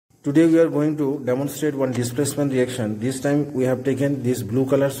Today we are going to demonstrate one displacement reaction. This time we have taken this blue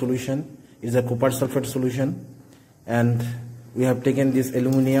color solution. It's a copper sulphate solution, and we have taken this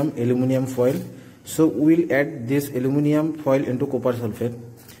aluminium foil. So we will add this aluminium foil into copper sulphate,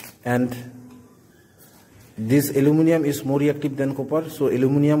 and this aluminium is more reactive than copper, so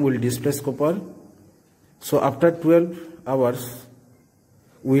aluminium will displace copper. So after 12 hours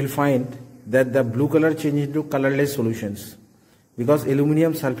we will find that the blue color changes into colorless solutions, because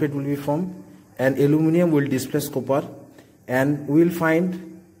aluminium sulphate will be formed and aluminium will displace copper, and we will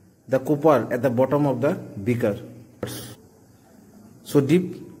find the copper at the bottom of the beaker. So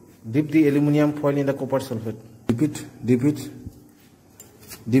dip the aluminium foil in the copper sulphate. Dip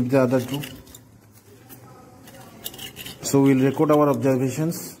the other two. So we will record our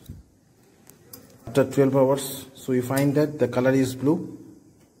observations after 12 hours. So we find that the color is blue.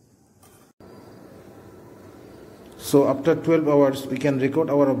 So after 12 hours we can record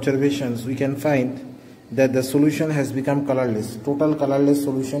our observations. We can find that the solution has become colorless, total colorless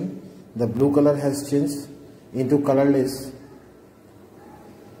solution. The blue color has changed into colorless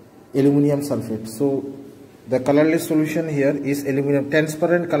aluminium sulphate. So the colorless solution here is aluminium,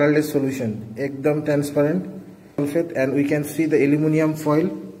 transparent colorless solution, ekdam transparent sulphate, and we can see the aluminium foil.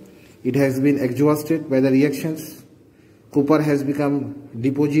 It has been exhausted by the reactions. Copper has become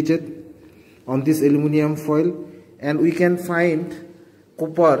deposited on this aluminium foil, and we can find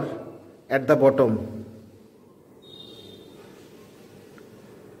copper at the bottom.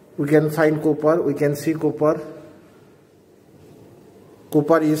 We can find copper, we can see copper.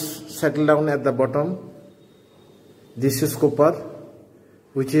 Copper is settled down at the bottom. This is copper,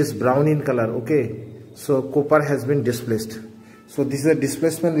 which is brown in color. Okay, so copper has been displaced. So these are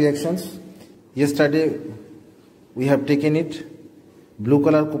displacement reactions. Yesterday we have taken it. Blue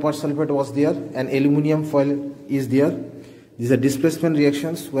color copper sulphate was there and aluminium foil is there. These are displacement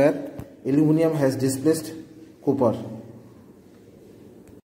reactions where aluminium has displaced copper.